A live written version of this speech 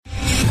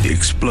The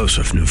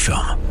explosive new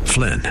film,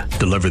 Flynn,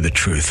 deliver the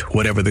truth,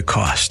 whatever the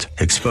cost.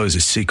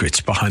 Exposes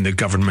secrets behind the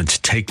government's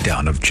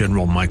takedown of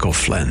General Michael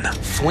Flynn.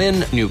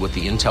 Flynn knew what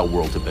the intel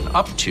world had been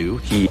up to.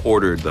 He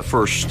ordered the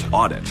first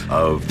audit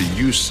of the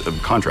use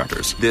of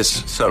contractors.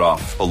 This set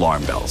off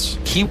alarm bells.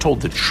 He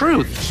told the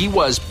truth. He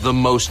was the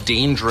most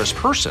dangerous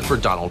person for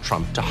Donald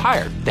Trump to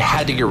hire. They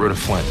had to get rid of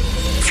Flynn.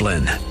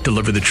 Flynn,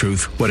 deliver the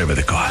truth, whatever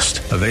the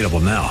cost. Available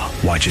now.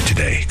 Watch it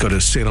today. Go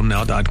to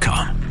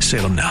salemnow.com.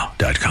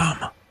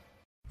 salemnow.com.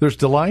 There's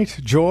delight,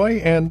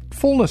 joy, and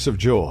fullness of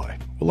joy.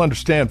 We'll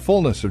understand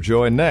fullness of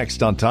joy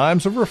next on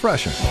Times of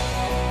Refreshing.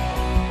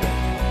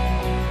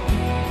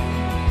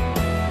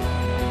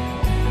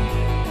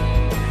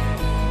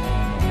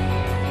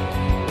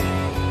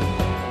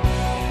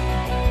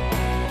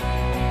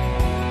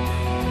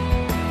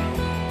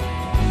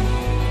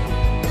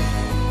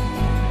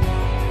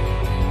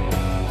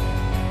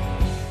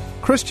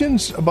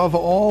 Christians, above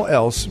all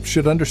else,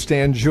 should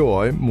understand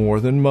joy more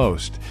than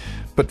most.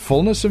 But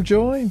fullness of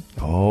joy?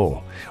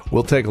 Oh,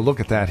 we'll take a look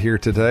at that here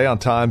today on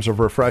Times of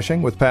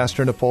Refreshing with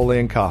Pastor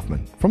Napoleon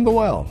Kaufman from The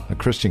Well, a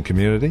Christian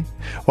community.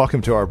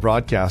 Welcome to our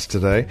broadcast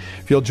today.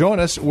 If you'll join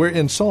us, we're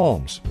in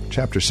Psalms,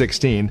 chapter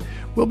 16.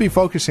 We'll be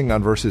focusing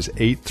on verses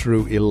 8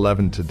 through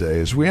 11 today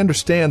as we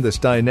understand this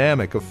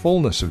dynamic of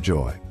fullness of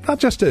joy. Not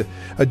just a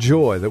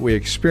joy that we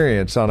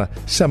experience on a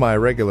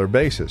semi-regular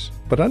basis,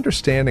 but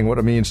understanding what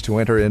it means to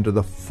enter into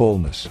the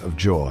fullness of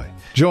joy.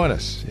 Join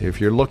us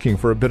if you're looking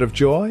for a bit of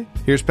joy.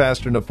 Here's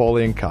Pastor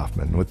Napoleon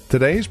Kaufman with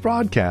today's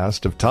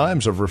broadcast of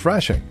Times of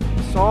Refreshing.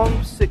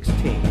 Psalm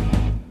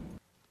 16.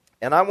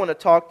 And I want to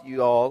talk to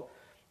you all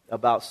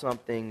about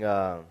something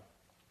that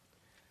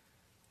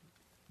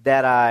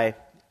I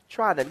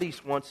try to at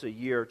least once a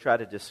year try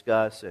to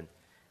discuss and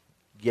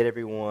get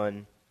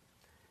everyone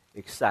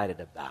excited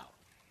about.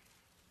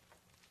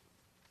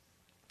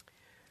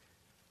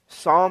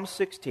 Psalm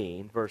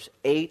 16, verse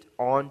 8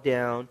 on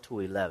down to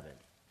 11.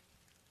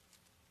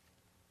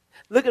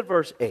 Look at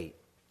verse 8.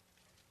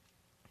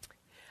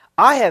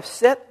 I have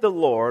set the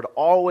Lord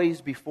always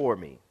before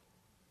me.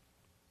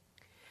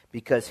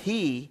 Because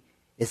he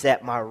is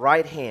at my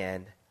right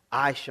hand,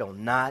 I shall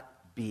not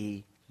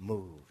be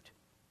moved.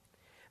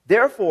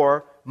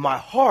 Therefore, my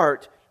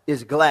heart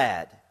is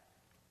glad,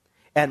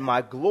 and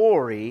my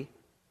glory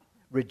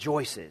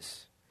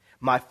rejoices.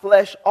 My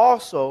flesh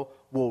also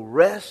will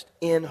rest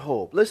in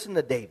hope. Listen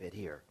to David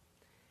here.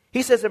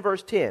 He says in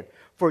verse 10,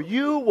 for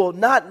you will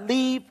not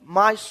leave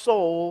my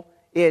soul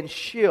in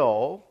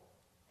Sheol,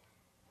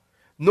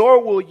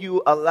 nor will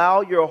you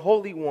allow your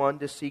Holy One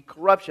to see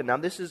corruption. Now,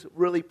 this is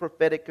really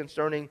prophetic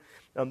concerning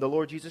the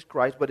Lord Jesus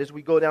Christ. But as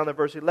we go down to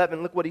verse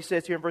 11, look what he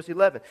says here in verse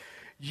 11.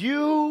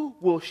 You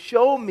will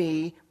show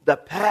me the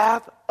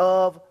path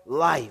of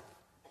life.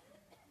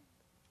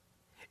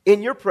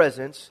 In your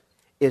presence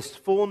is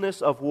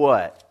fullness of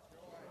what?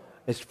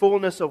 Is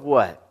fullness of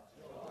what?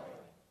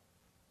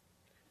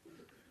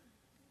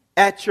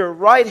 At your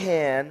right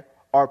hand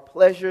are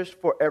pleasures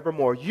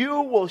forevermore.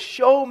 You will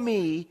show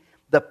me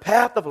the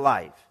path of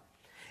life.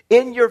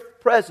 In your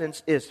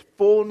presence is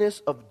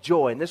fullness of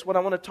joy. And this is what I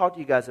want to talk to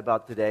you guys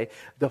about today.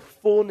 The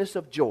fullness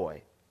of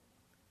joy.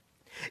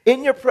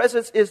 In your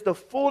presence is the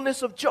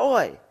fullness of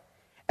joy.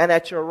 And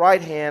at your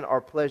right hand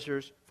are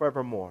pleasures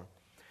forevermore.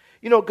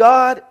 You know,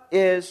 God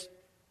is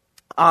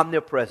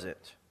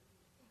omnipresent.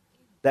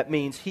 That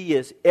means he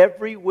is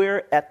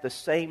everywhere at the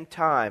same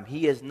time.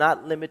 He is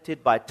not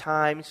limited by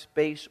time,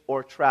 space,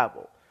 or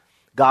travel.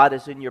 God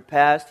is in your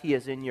past, he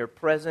is in your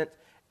present,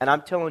 and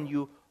I'm telling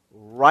you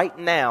right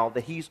now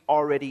that he's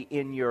already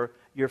in your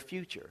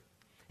future.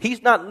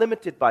 He's not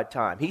limited by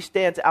time. He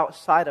stands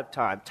outside of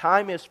time.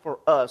 Time is for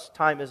us,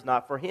 time is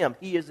not for him.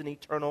 He is an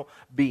eternal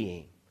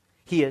being.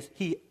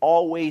 He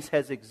always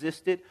has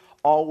existed,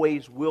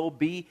 always will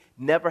be,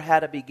 never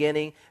had a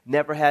beginning,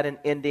 never had an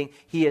ending.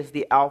 He is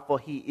the Alpha,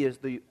 he is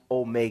the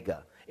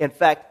Omega. In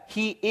fact,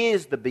 he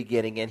is the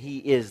beginning and he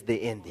is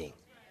the ending.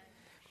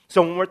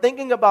 So when we're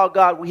thinking about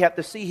God, we have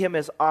to see him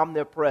as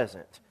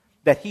omnipresent,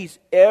 that he's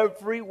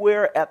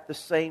everywhere at the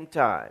same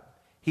time.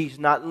 He's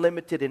not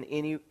limited in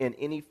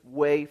any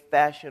way,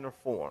 fashion, or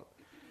form.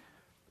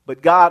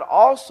 But God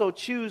also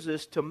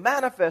chooses to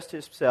manifest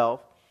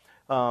himself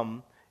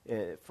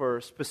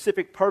for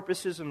specific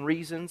purposes and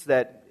reasons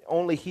that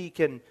only he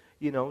can,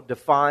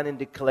 define and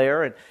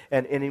declare,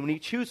 and when he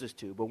chooses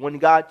to. But when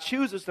God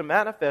chooses to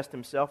manifest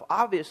himself,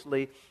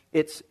 obviously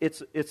it's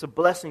a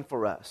blessing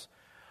for us.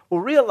 Well,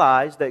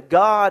 realize that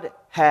God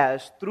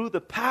has, through the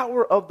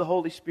power of the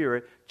Holy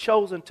Spirit,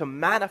 chosen to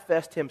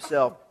manifest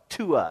himself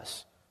to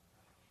us.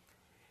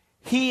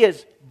 He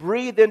has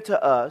breathed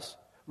into us,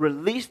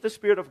 released the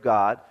Spirit of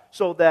God,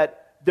 so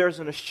that there's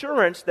an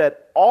assurance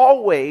that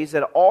always,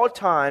 at all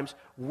times,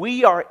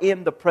 we are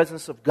in the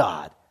presence of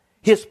God.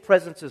 His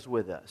presence is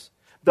with us.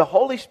 The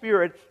Holy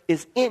Spirit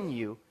is in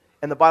you,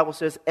 and the Bible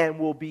says, and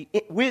will be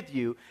with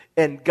you,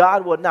 and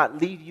God will not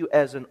leave you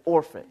as an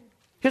orphan.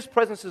 His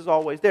presence is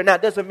always there. Now,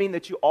 it doesn't mean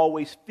that you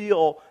always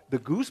feel the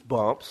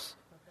goosebumps,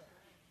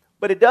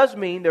 But it does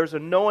mean there's a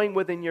knowing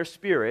within your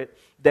spirit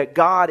that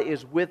God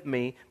is with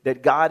me,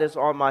 that God is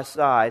on my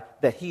side,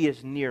 that He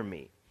is near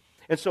me.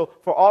 And so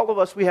for all of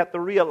us, we have to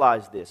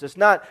realize this. It's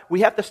not,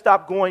 we have to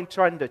stop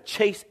trying to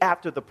chase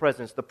after the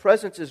presence. The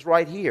presence is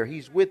right here.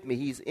 He's with me.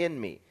 He's in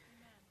me.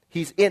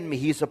 He's in me.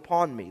 He's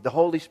upon me. The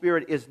Holy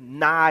Spirit is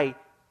nigh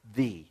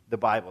thee, the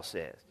Bible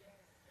says.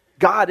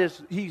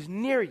 He's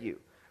near you.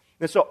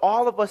 And so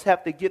all of us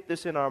have to get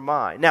this in our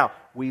mind. Now,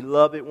 we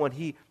love it when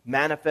He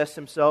manifests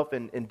Himself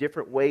in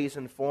different ways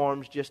and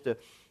forms just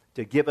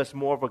to give us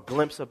more of a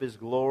glimpse of His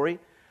glory.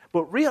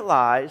 But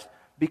realize,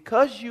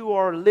 because you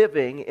are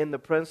living in the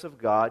presence of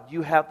God,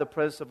 you have the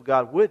presence of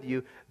God with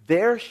you,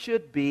 there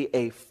should be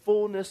a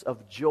fullness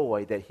of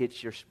joy that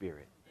hits your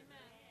spirit.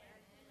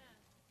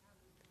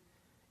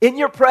 In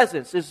your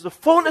presence is the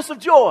fullness of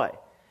joy.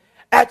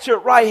 At your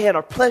right hand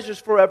are pleasures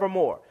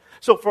forevermore.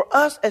 So for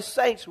us as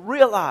saints,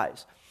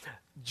 realize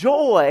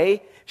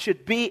joy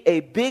should be a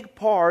big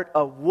part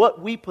of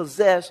what we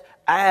possess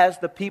as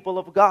the people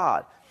of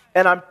God.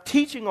 And I'm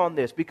teaching on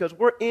this because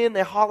we're in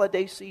a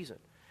holiday season.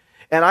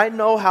 And I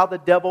know how the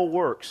devil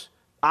works.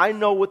 I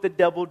know what the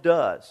devil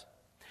does.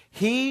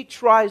 He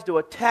tries to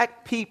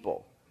attack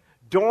people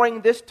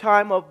during this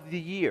time of the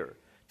year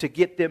to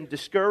get them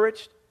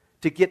discouraged,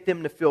 to get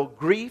them to feel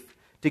grief,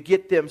 to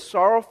get them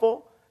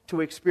sorrowful,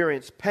 to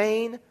experience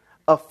pain,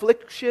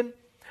 affliction,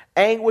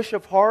 anguish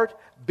of heart,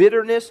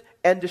 bitterness,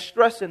 and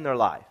distress in their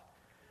life.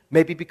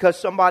 Maybe because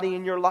somebody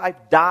in your life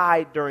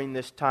died during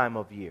this time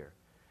of year.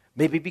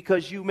 Maybe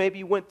because you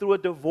went through a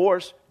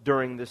divorce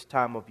during this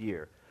time of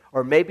year.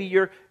 Or maybe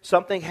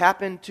something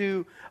happened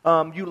to,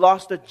 you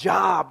lost a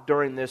job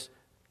during this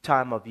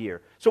time of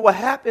year. So what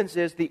happens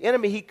is the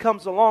enemy, he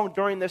comes along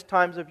during this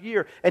times of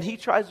year and he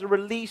tries to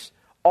release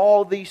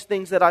all these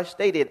things that I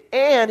stated.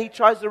 And he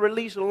tries to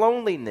release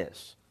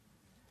loneliness,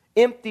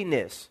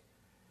 emptiness,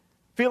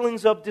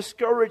 feelings of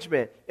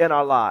discouragement in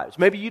our lives.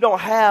 Maybe you don't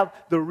have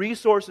the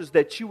resources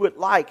that you would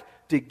like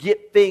to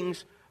get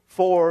things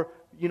for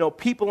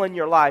people in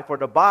your life or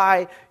to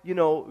buy,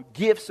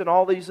 gifts and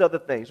all these other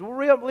things. We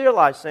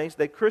realize, saints,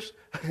 that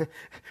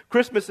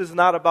Christmas is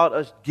not about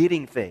us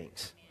getting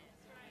things.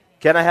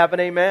 Can I have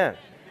an amen?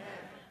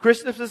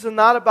 Christmas is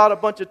not about a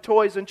bunch of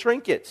toys and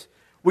trinkets.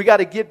 We got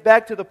to get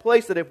back to the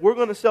place that if we're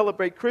going to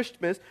celebrate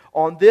Christmas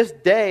on this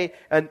day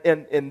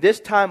and this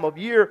time of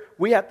year,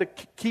 we have to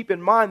keep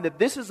in mind that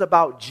this is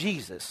about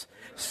Jesus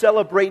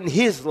celebrating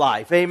His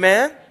life.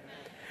 Amen?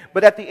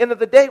 But at the end of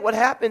the day, what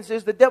happens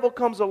is the devil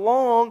comes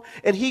along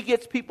and he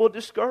gets people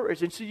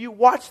discouraged. And so you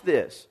watch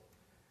this.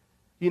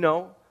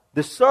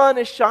 The sun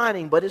is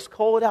shining, but it's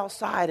cold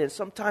outside. And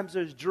sometimes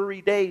there's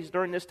dreary days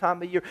during this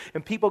time of year.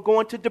 And people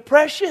go into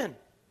depression.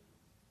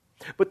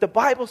 But the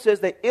Bible says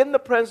that in the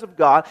presence of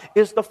God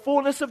is the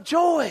fullness of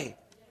joy.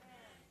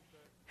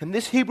 And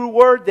this Hebrew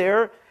word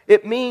there,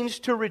 it means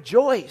to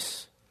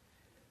rejoice.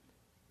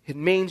 It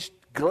means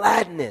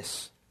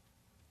gladness.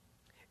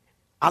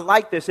 I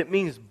like this. It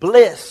means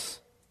bliss.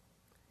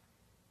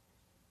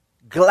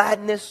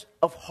 Gladness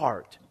of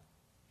heart.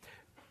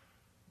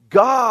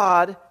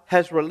 God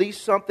has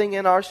released something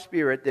in our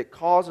spirit that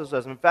causes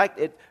us. In fact,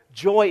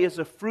 joy is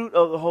a fruit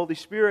of the Holy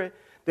Spirit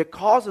that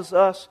causes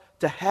us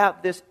to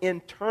have this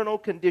internal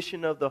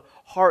condition of the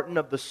heart and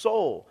of the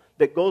soul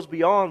that goes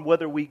beyond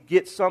whether we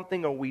get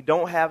something or we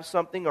don't have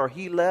something or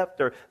he left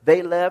or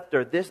they left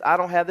or this, I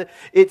don't have that.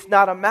 It's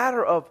not a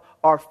matter of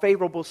our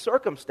favorable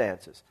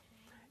circumstances.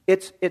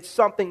 It's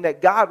something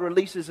that God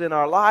releases in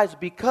our lives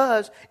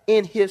because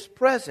in His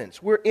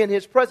presence, we're in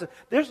His presence.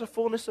 There's a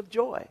fullness of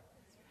joy.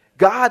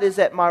 God is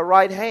at my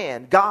right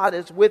hand. God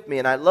is with me.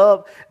 And I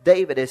love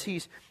David as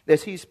he's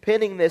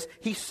penning this.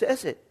 He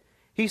says it.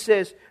 He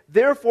says,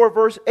 therefore,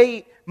 verse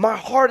 8, my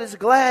heart is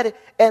glad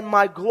and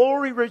my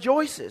glory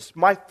rejoices.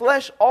 My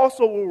flesh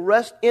also will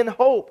rest in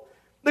hope.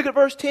 Look at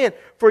verse 10.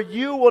 For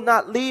you will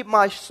not leave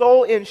my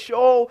soul in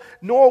Sheol,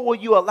 nor will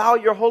you allow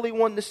your Holy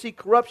One to see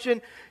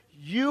corruption.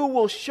 You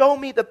will show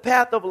me the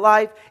path of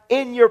life.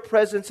 In your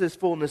presence is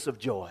fullness of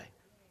joy.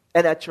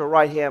 And at your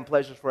right hand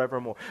pleasures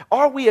forevermore.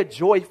 Are we a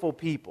joyful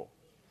people?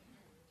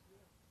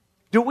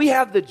 Do we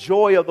have the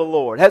joy of the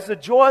Lord? Has the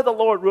joy of the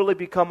Lord really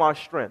become our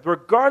strength?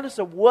 Regardless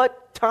of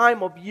what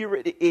time of year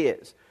it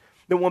is.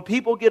 That when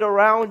people get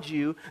around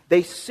you,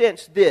 they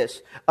sense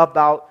this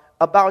about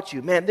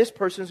you. Man, this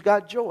person's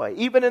got joy.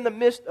 Even in the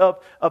midst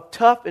of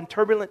tough and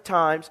turbulent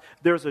times,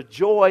 there's a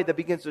joy that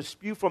begins to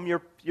spew from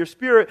your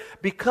spirit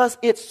because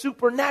it's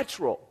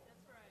supernatural.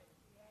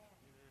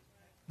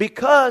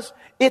 Because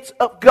it's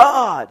of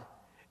God.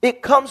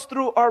 It comes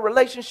through our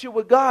relationship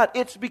with God.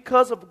 It's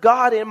because of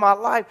God in my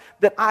life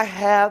that I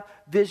have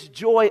this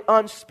joy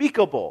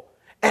unspeakable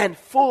and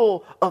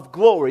full of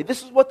glory.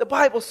 This is what the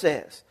Bible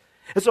says.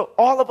 And so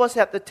all of us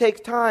have to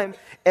take time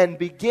and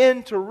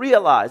begin to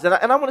realize, and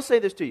I want to say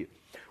this to you,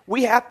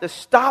 we have to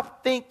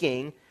stop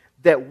thinking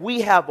that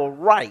we have a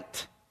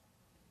right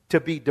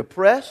to be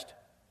depressed,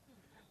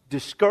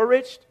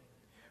 discouraged,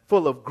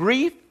 full of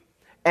grief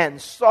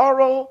and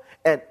sorrow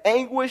and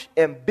anguish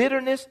and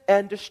bitterness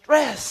and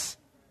distress.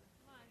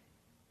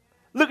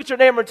 Look at your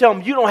neighbor and tell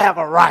them, you don't have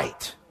a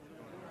right.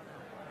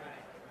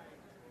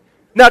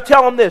 Now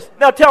tell them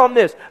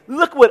this.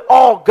 Look what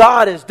all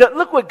God has done.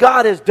 Look what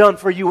God has done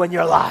for you in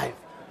your life.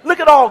 Look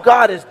at all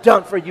God has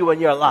done for you in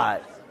your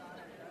life.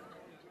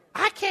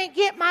 I can't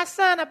get my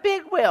son a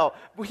big wheel.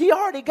 He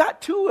already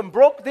got 2 and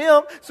broke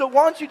them, so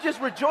why don't you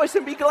just rejoice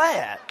and be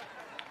glad?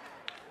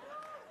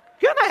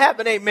 Can I have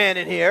an amen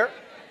in here?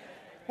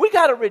 We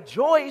got to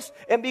rejoice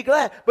and be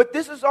glad. But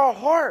this is our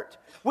heart.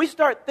 We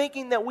start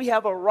thinking that we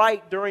have a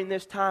right during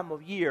this time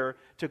of year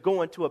to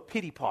go into a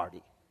pity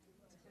party.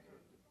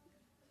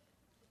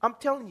 I'm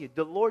telling you,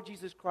 the Lord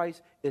Jesus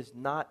Christ is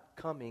not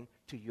coming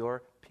to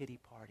your pity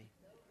party.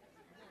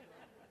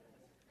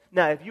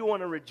 Now, if you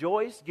want to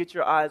rejoice, get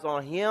your eyes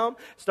on Him.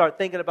 Start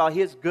thinking about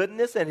His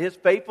goodness and His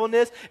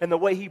faithfulness and the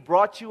way He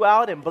brought you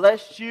out and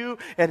blessed you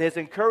and has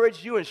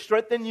encouraged you and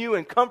strengthened you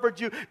and comforted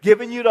you,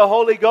 given you the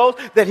Holy Ghost,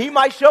 that He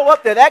might show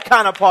up to that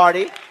kind of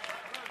party.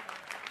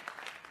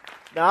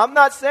 Now, I'm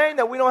not saying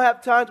that we don't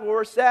have times where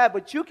we're sad,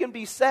 but you can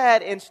be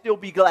sad and still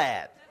be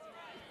glad.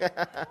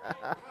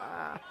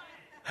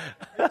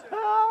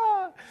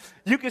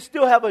 You can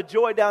still have a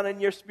joy down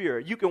in your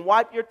spirit. You can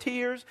wipe your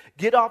tears,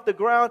 get off the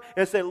ground,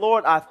 and say,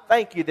 Lord, I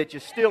thank you that you're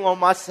still on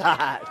my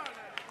side.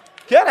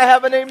 Can I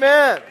have an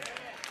amen?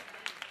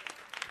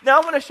 Now,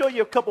 I'm going to show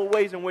you a couple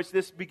ways in which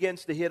this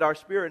begins to hit our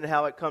spirit and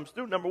how it comes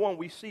through. Number one,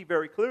 we see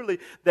very clearly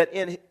that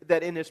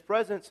in His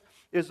presence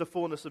is the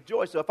fullness of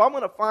joy. So if I'm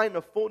going to find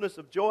the fullness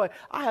of joy,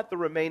 I have to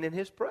remain in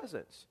His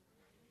presence.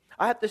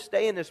 I have to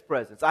stay in His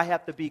presence. I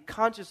have to be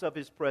conscious of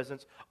His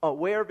presence,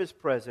 aware of His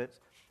presence,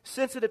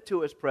 sensitive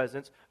to His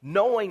presence,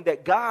 knowing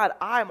that, God,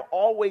 I'm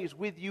always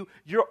with you.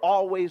 You're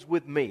always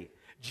with me.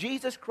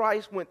 Jesus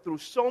Christ went through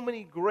so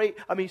many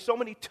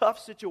tough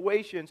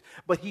situations,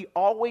 but He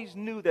always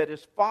knew that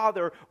His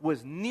Father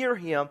was near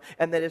Him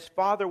and that His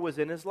Father was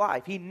in His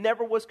life. He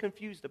never was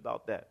confused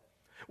about that.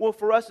 Well,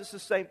 for us, it's the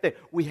same thing.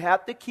 We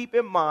have to keep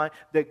in mind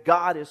that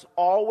God is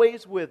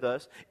always with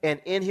us,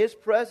 and in His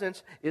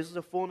presence is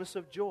the fullness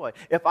of joy.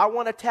 If I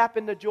want to tap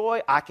into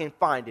joy, I can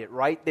find it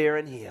right there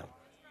in Him.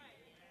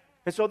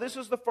 And so this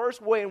is the first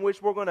way in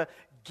which we're going to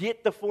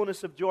get the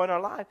fullness of joy in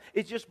our life.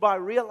 It's just by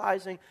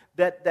realizing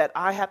that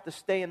I have to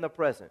stay in the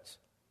presence.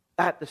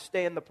 I have to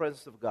stay in the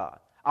presence of God.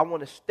 I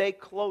want to stay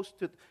close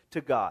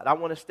to God. I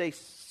want to stay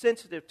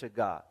sensitive to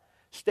God.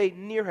 Stay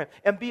near Him.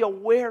 And be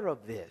aware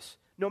of this.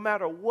 No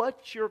matter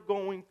what you're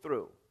going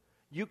through,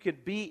 you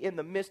could be in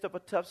the midst of a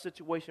tough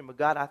situation. But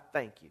God, I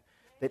thank you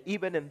that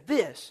even in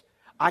this,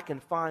 I can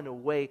find a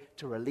way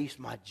to release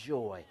my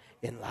joy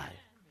in life.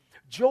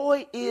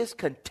 Joy is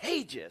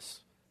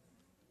contagious.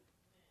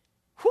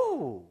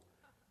 Whew.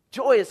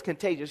 Joy is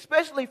contagious,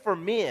 especially for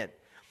men.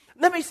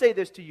 Let me say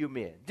this to you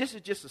men. This is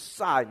just a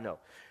side note.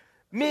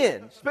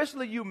 Men,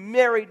 especially you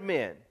married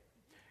men,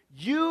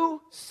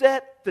 you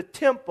set the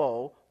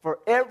tempo for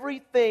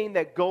everything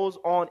that goes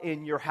on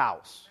in your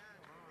house.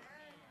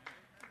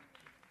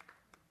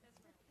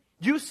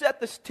 You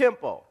set this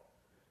tempo.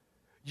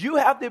 You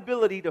have the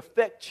ability to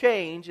affect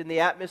change in the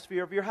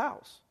atmosphere of your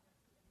house.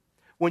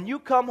 When you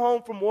come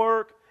home from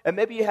work and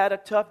maybe you had a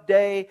tough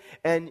day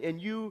and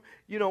you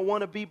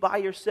want to be by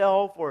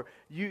yourself, or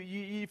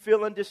you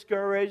feeling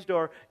discouraged,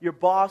 or your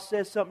boss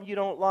says something you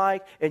don't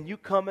like, and you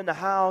come in the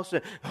house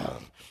and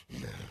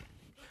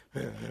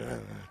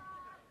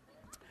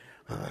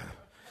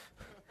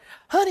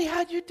honey,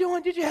 how you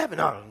doing? Did you have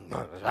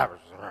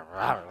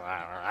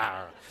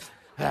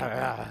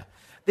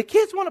the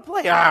kids want to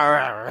play.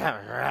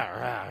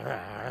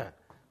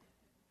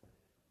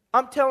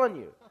 I'm telling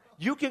you,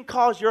 you can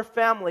cause your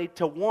family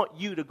to want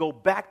you to go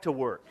back to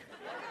work.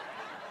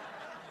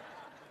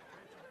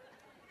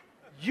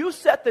 You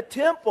set the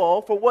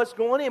tempo for what's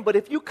going in. But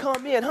if you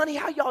come in, honey,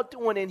 how y'all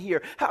doing in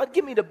here?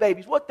 Give me the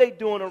babies. What they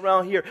doing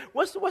around here?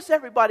 What's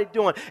everybody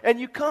doing? And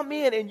you come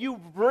in and you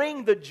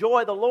bring the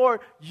joy of the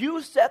Lord.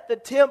 You set the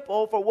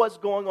tempo for what's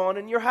going on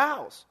in your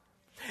house.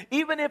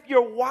 Even if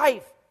your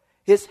wife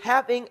is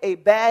having a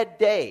bad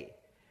day,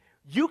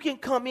 you can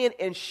come in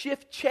and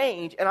shift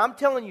change. And I'm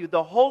telling you,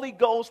 the Holy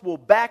Ghost will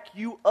back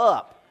you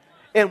up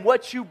in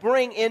what you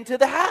bring into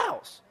the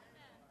house.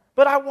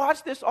 But I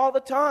watch this all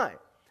the time.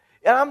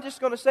 And I'm just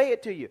going to say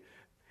it to you.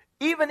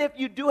 Even if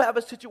you do have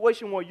a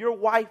situation where your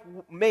wife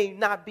may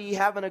not be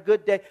having a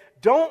good day,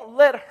 don't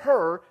let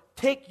her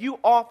take you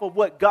off of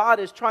what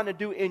God is trying to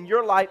do in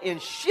your life in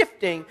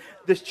shifting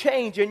this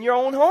change in your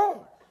own home.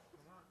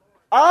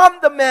 I'm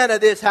the man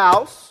of this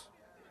house.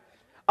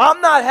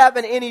 I'm not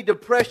having any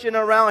depression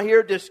around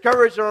here,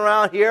 discouragement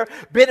around here,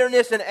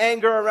 bitterness and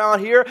anger around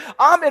here.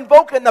 I'm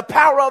invoking the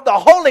power of the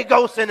Holy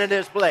Ghost into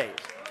this place.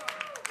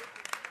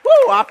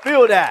 Woo, I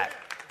feel that.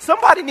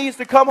 Somebody needs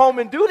to come home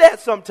and do that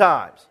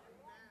sometimes.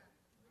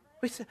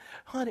 We say,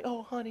 honey,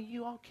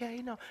 you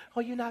okay? No,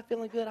 you're not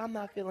feeling good? I'm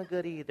not feeling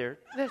good either.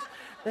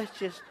 Let's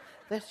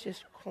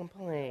just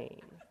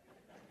complain.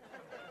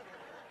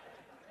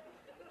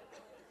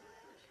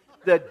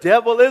 The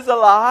devil is a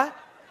lie.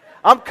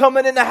 I'm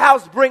coming in the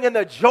house bringing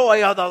the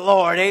joy of the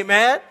Lord,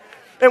 amen?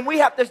 And we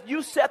have to,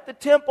 you set the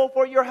tempo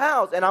for your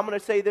house. And I'm going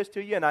to say this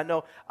to you, and I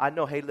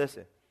know, hey,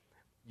 listen,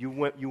 you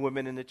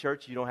women in the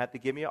church, you don't have to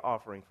give me an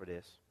offering for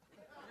this.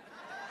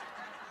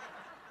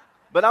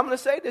 But I'm going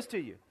to say this to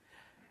you.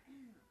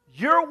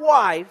 Your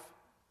wife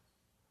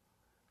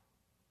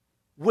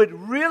would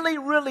really,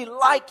 really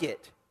like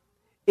it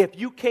if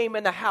you came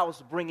in the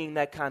house bringing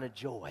that kind of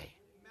joy.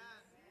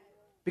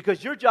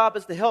 Because your job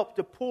is to help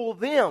to pull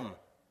them.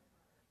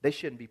 They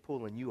shouldn't be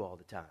pulling you all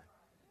the time.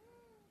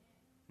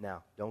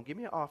 Now, don't give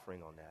me an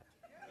offering on that.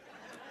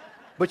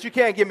 But you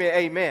can't give me an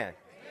amen.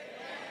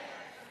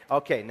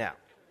 Okay, now.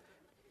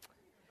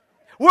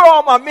 Where are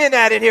all my men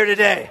at in here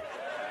today?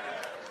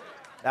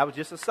 That was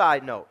just a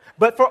side note.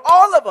 But for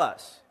all of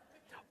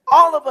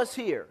us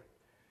here,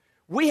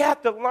 we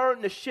have to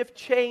learn to shift,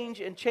 change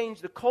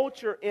the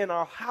culture in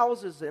our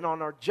houses and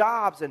on our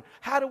jobs. And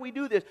how do we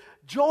do this?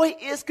 Joy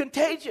is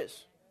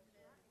contagious.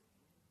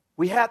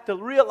 We have to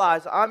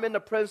realize I'm in the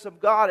presence of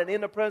God, and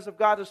in the presence of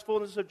God is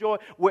fullness of joy.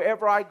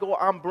 Wherever I go,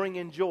 I'm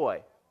bringing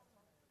joy.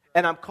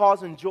 And I'm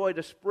causing joy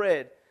to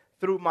spread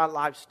through my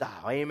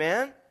lifestyle.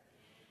 Amen?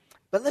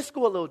 But let's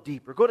go a little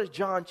deeper. Go to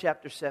John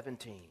chapter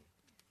 17.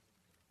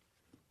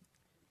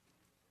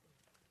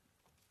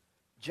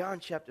 John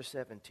chapter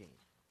 17.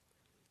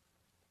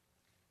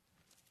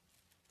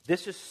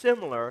 This is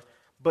similar,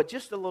 but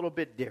just a little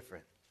bit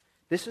different.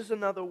 This is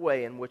another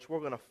way in which we're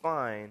going to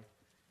find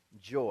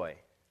joy.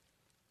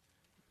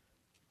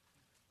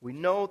 We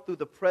know through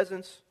the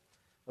presence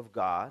of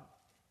God.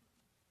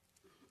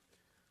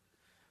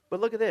 But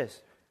look at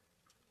this.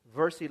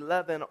 Verse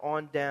 11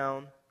 on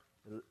down.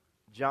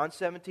 John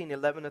 17,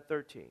 11 to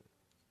 13.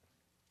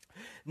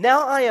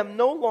 Now I am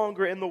no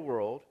longer in the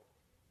world,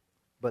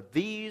 but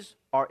these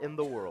are in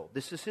the world.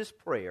 This is his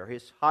prayer,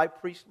 his high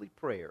priestly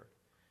prayer.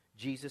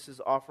 Jesus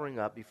is offering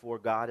up before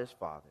God his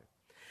Father.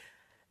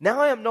 Now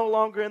I am no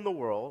longer in the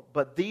world,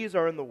 but these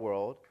are in the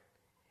world.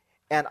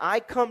 And I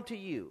come to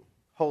you,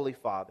 Holy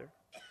Father.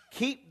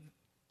 Keep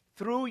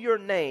through your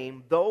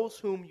name those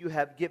whom you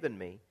have given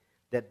me,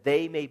 that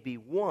they may be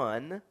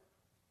one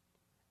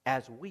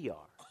as we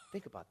are.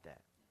 Think about that.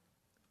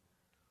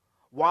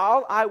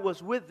 While I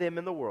was with them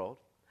in the world,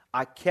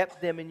 I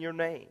kept them in your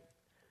name.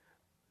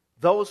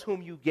 Those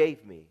whom you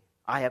gave me,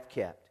 I have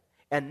kept.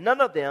 And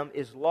none of them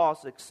is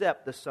lost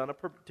except the son of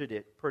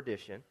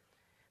perdition,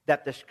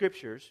 that the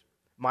scriptures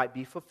might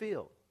be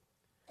fulfilled.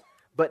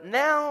 But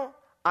now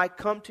I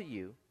come to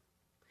you,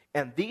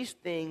 and these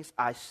things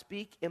I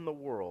speak in the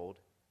world,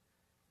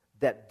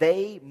 that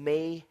they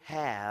may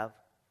have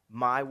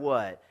my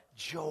what?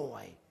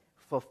 Joy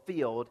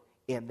fulfilled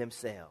in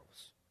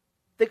themselves.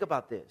 Think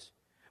about this.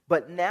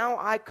 But now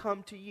I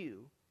come to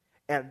you,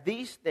 and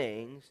these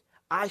things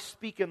I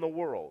speak in the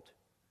world,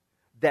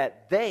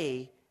 that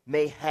they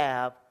may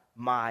have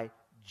my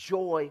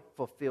joy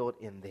fulfilled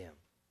in them.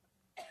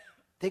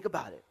 Think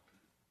about it.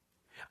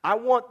 I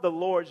want the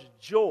Lord's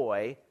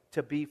joy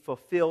to be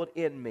fulfilled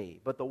in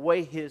me. But the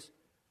way his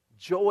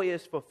joy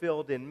is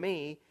fulfilled in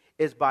me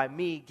is by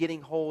me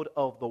getting hold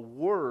of the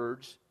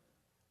words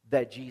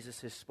that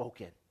Jesus has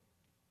spoken.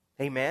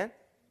 Amen?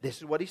 This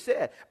is what he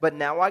said. But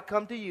now I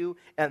come to you,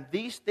 and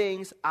these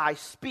things I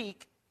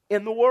speak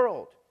in the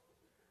world,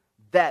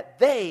 that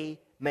they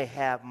may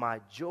have my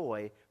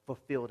joy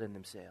fulfilled in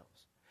themselves.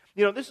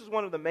 You know, this is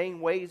one of the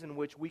main ways in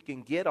which we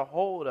can get a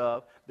hold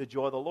of the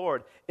joy of the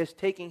Lord, is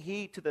taking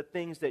heed to the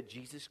things that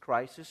Jesus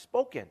Christ has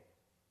spoken.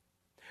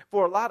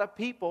 For a lot of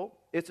people,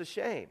 it's a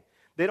shame.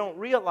 They don't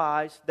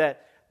realize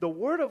that the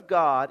Word of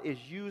God is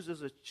used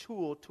as a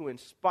tool to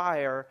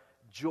inspire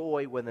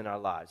joy within our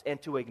lives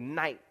and to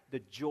ignite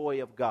the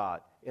joy of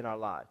God in our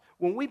lives.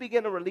 When we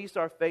begin to release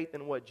our faith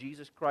in what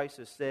Jesus Christ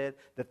has said,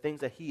 the things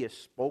that he has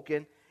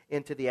spoken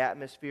into the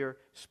atmosphere,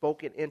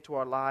 spoken into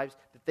our lives,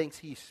 the things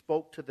he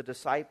spoke to the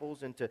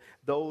disciples and to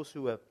those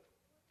who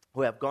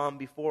have gone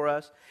before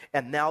us,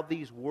 and now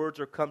these words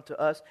are come to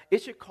us,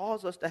 it should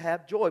cause us to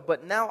have joy.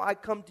 But now I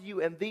come to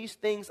you, and these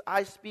things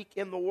I speak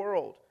in the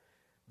world,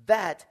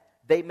 that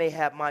they may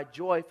have my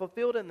joy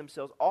fulfilled in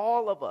themselves.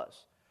 All of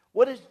us.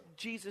 What has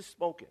Jesus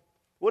spoken?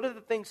 What are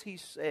the things he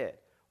said?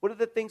 What are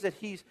the things that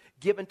he's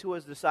given to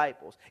his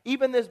disciples?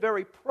 Even this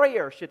very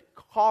prayer should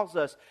cause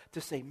us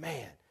to say,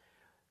 man,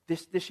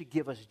 this should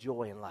give us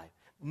joy in life.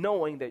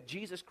 Knowing that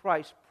Jesus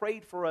Christ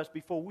prayed for us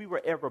before we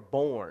were ever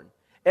born,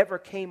 ever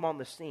came on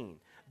the scene.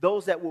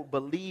 Those that will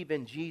believe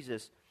in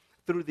Jesus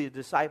through the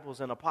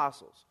disciples and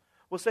apostles.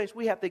 Well, saints,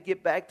 we have to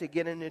get back to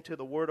getting into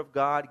the Word of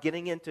God,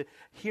 getting into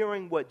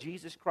hearing what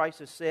Jesus Christ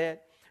has said,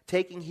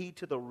 taking heed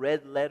to the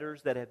red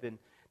letters that have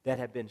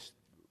been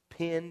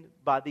penned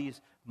by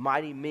these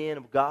mighty men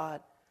of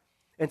God,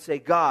 and say,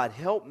 God,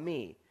 help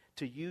me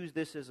to use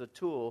this as a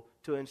tool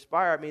to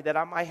inspire me that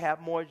I might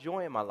have more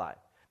joy in my life.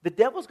 The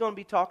devil's going to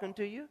be talking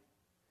to you.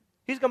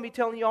 He's going to be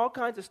telling you all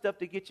kinds of stuff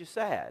to get you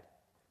sad,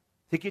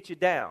 to get you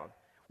down.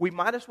 We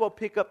might as well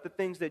pick up the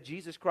things that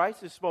Jesus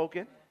Christ has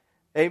spoken,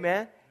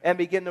 amen, and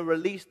begin to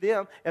release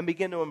them and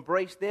begin to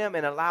embrace them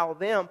and allow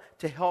them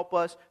to help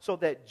us so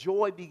that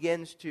joy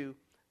begins to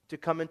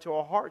come into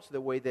our hearts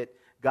the way that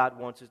God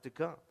wants us to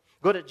come.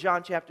 Go to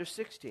John chapter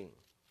 16,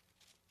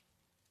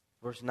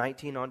 verse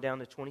 19 on down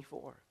to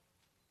 24.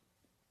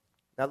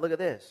 Now look at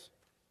this.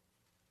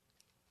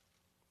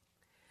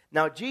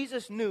 Now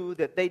Jesus knew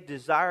that they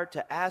desired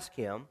to ask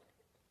him,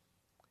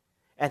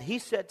 and he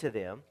said to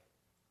them,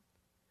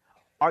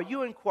 "Are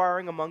you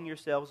inquiring among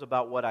yourselves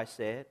about what I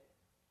said?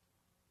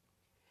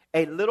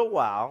 A little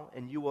while,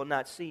 and you will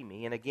not see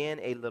me, and again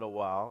a little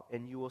while,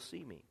 and you will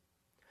see me.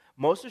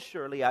 Most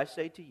assuredly, I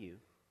say to you,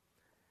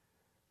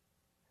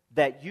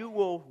 that you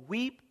will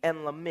weep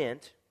and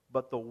lament,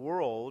 but the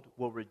world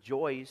will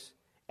rejoice,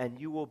 and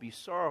you will be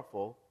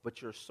sorrowful,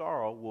 but your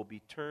sorrow will be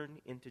turned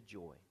into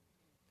joy.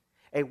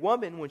 A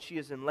woman, when she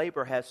is in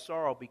labor, has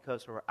sorrow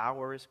because her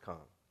hour is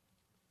come."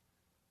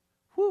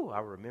 Whew, I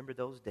remember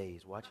those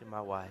days watching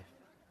my wife.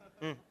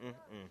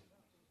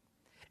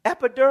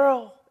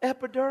 Epidural,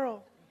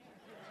 epidural.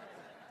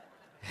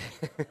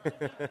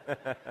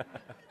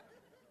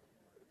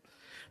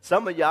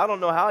 Some of y'all, I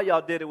don't know how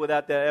y'all did it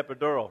without that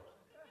epidural.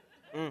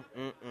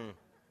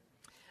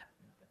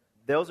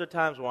 Those are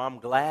times where I'm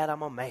glad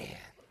I'm a man.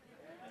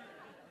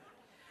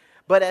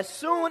 But as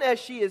soon as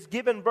she has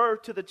given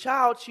birth to the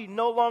child, she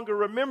no longer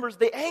remembers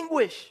the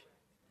anguish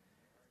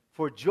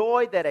for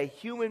joy that a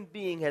human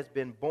being has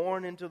been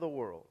born into the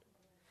world.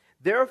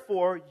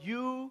 Therefore,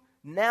 you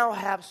now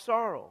have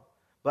sorrow,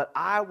 but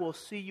I will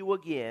see you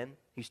again.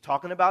 He's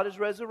talking about his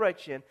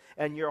resurrection,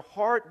 and your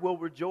heart will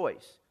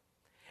rejoice.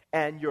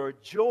 And your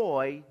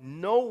joy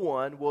no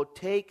one will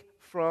take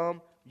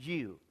from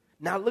you.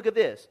 Now look at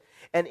this.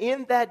 And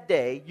in that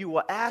day you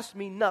will ask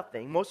me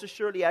nothing. Most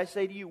assuredly I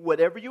say to you,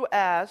 whatever you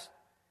ask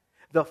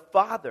the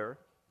Father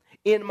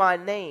in my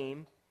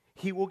name,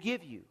 he will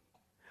give you.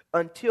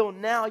 Until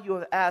now you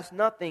have asked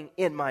nothing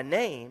in my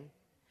name.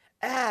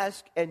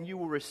 Ask and you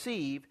will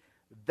receive,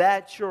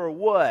 that your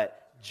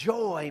what?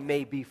 Joy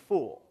may be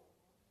full.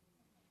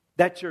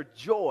 That your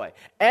joy,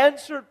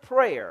 answered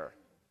prayer,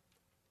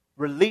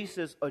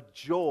 releases a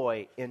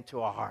joy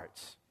into our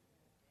hearts.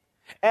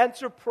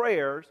 Answered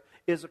prayers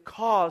is a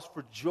cause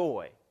for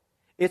joy.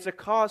 It's a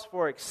cause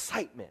for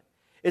excitement.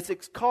 It's a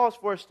cause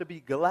for us to be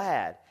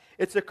glad.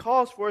 It's a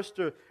cause for us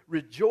to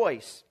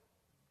rejoice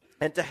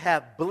and to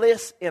have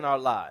bliss in our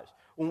lives.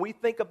 When we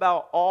think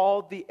about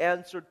all the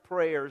answered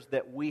prayers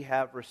that we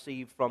have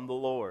received from the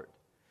Lord.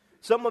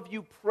 Some of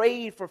you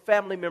prayed for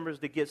family members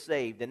to get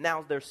saved, and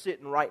now they're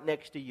sitting right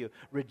next to you,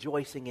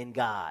 rejoicing in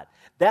God.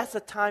 That's a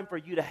time for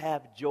you to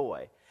have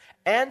joy.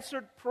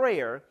 Answered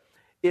prayer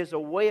is a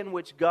way in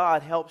which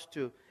God helps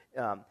to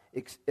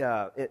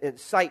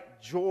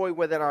incite joy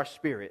within our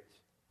spirits,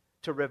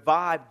 to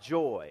revive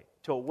joy,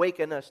 to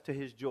awaken us to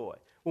his joy.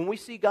 When we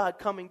see God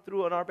coming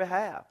through on our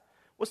behalf,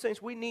 well,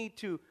 saints, we need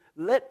to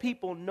let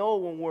people know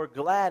when we're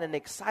glad and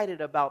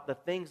excited about the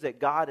things that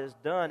God has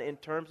done in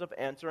terms of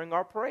answering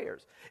our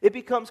prayers. It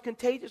becomes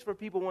contagious for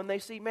people when they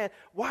see, man,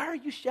 why are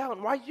you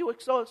shouting? Why are you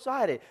so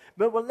excited?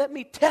 But well, let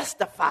me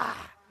testify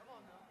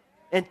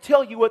and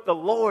tell you what the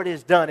Lord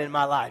has done in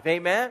my life.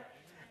 Amen?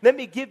 Let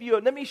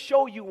me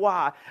show you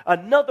why,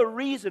 another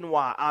reason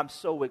why I'm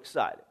so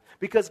excited.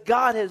 Because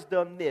God has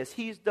done this.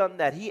 He's done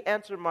that. He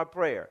answered my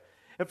prayer.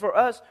 And for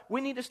us,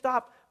 we need to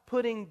stop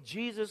putting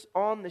Jesus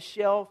on the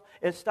shelf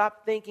and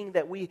stop thinking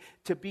that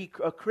to be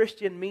a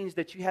Christian means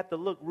that you have to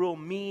look real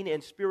mean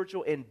and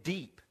spiritual and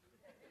deep.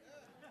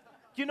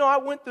 You know, I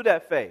went through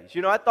that phase.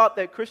 You know, I thought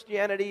that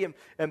Christianity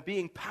and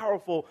being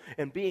powerful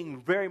and being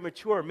very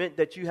mature meant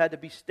that you had to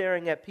be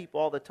staring at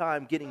people all the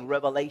time getting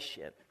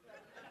revelation.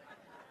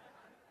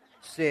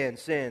 Sin,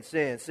 sin,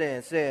 sin,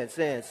 sin, sin,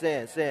 sin,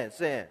 sin, sin,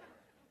 sin.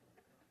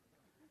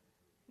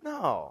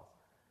 No.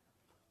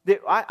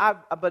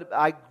 But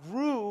I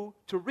grew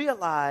to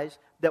realize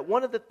that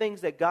one of the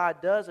things that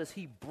God does is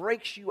he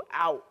breaks you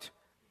out.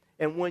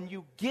 And when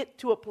you get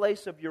to a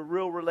place of your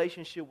real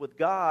relationship with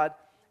God,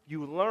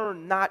 you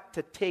learn not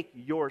to take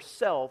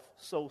yourself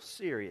so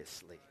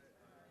seriously.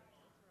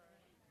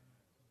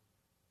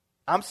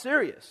 I'm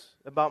serious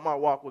about my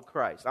walk with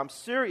Christ. I'm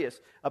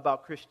serious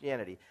about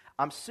Christianity.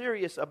 I'm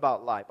serious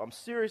about life. I'm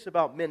serious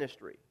about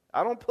ministry.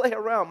 I don't play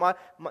around.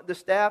 The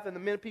staff and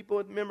the people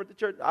and members of the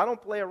church, I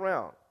don't play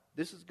around.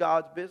 This is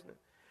God's business.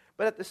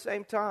 But at the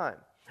same time,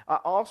 I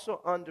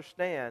also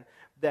understand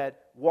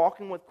that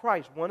walking with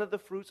Christ, one of the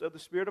fruits of the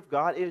Spirit of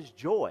God is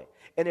joy.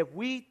 And if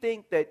we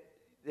think that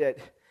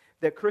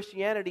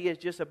Christianity is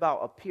just about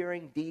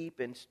appearing deep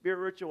and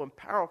spiritual and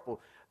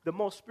powerful, the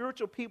most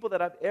spiritual people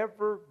that I've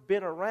ever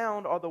been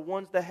around are the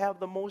ones that have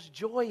the most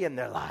joy in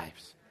their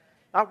lives.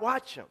 I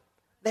watch them.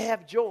 They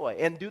have joy.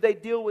 And do they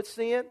deal with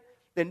sin?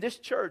 Then this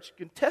church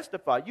can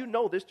testify. You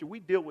know this, we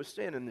deal with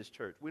sin in this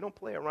church. We don't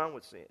play around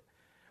with sin.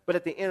 But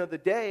at the end of the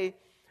day,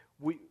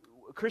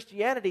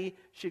 Christianity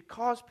should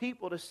cause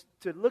people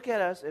to look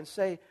at us and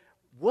say,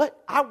 "What?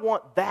 I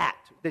want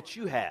that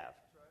you have.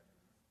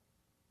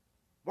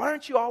 Why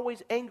aren't you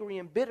always angry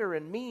and bitter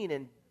and mean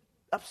and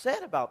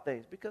upset about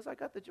things?" Because I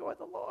got the joy of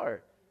the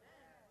Lord.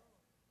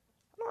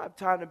 I don't have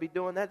time to be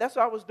doing that. That's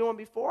what I was doing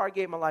before I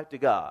gave my life to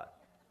God.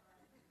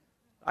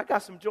 I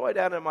got some joy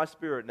down in my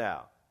spirit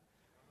now.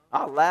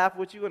 I'll laugh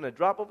with you in a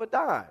drop of a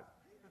dime.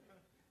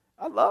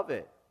 I love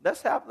it.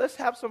 Let's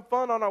have some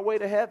fun on our way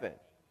to heaven.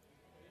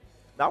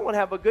 I want to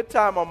have a good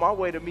time on my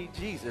way to meet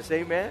Jesus,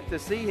 amen, to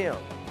see him.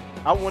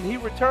 When he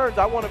returns,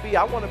 I want to be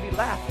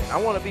laughing.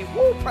 I want to be,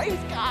 woo, praise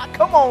God.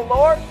 Come on,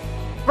 Lord.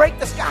 Break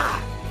the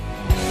sky.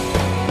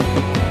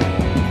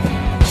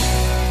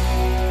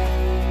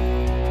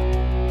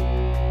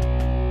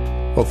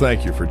 Well,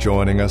 thank you for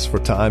joining us for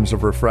Times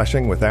of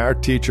Refreshing with our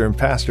teacher and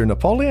pastor,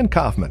 Napoleon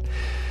Kaufman.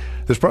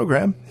 This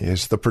program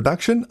is the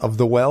production of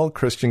the Well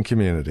Christian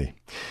Community.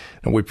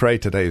 And we pray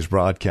today's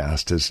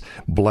broadcast has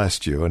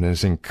blessed you and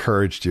has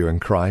encouraged you in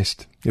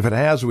Christ. If it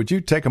has, would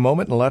you take a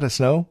moment and let us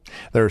know?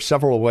 There are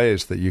several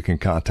ways that you can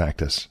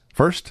contact us.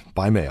 First,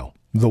 by mail.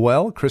 The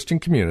Well Christian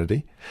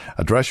Community.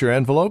 Address your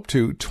envelope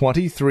to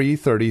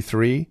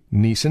 2333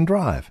 Neeson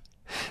Drive.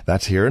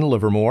 That's here in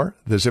Livermore.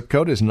 The zip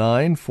code is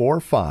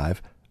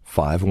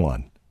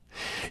 94551.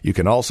 You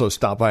can also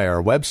stop by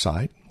our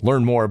website,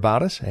 learn more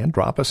about us, and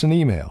drop us an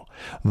email,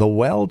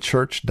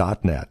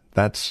 thewellchurch.net.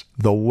 That's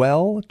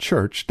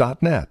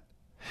thewellchurch.net.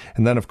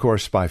 And then, of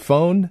course, by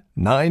phone,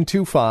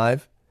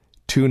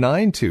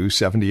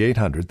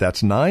 925-292-7800.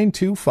 That's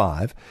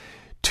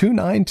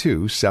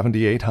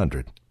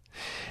 925-292-7800.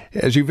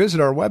 As you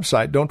visit our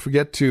website, don't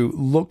forget to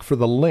look for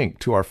the link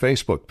to our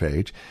Facebook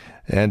page.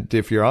 And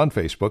if you're on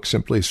Facebook,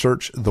 simply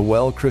search The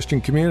Well Christian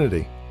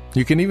Community.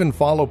 You can even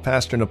follow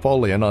Pastor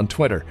Napoleon on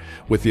Twitter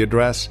with the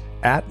address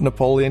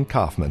 @Napoleon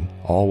Kaufman,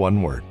 all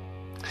one word.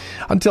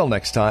 Until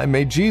next time,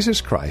 may Jesus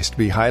Christ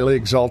be highly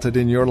exalted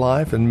in your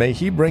life, and may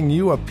he bring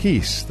you a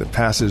peace that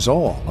passes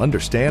all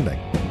understanding.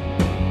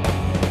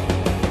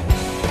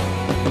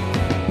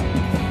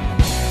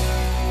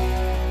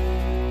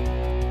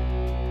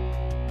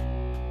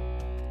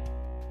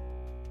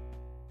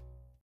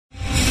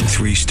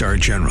 Three-star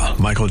General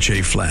Michael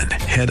J. Flynn,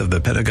 head of the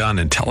Pentagon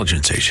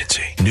Intelligence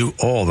Agency, knew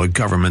all the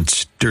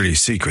government's dirty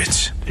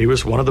secrets. He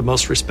was one of the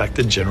most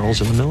respected generals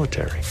in the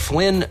military.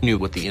 Flynn knew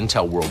what the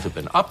intel world had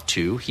been up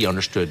to. He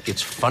understood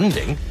its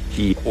funding.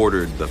 He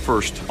ordered the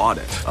first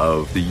audit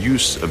of the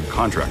use of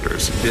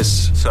contractors.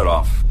 This set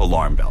off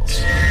alarm bells.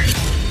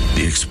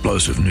 The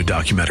explosive new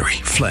documentary,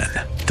 Flynn,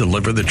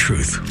 Deliver the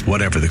Truth,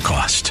 Whatever the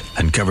Cost,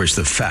 uncovers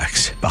the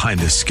facts behind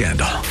this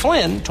scandal.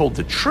 Flynn told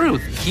the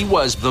truth. He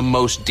was the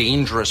most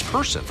dangerous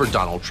person for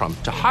Donald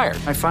Trump to hire.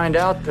 I find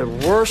out the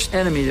worst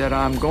enemy that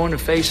I'm going to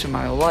face in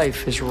my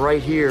life is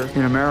right here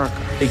in America.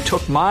 They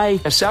took my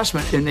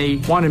assessment and they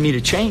wanted me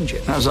to change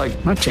it. And I was like,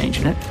 I'm not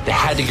changing it. They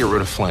had to get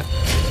rid of Flynn.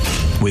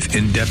 With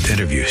in-depth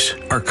interviews,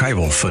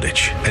 archival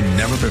footage, and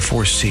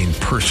never-before-seen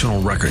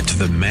personal records of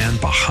the man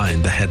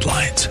behind the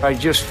headlines. I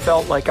just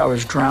felt like I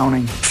was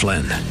drowning.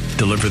 Flynn,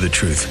 Deliver the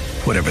Truth,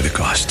 Whatever the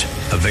Cost.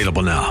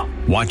 Available now.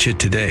 Watch it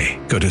today.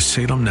 Go to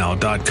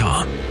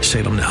salemnow.com.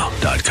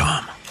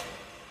 salemnow.com.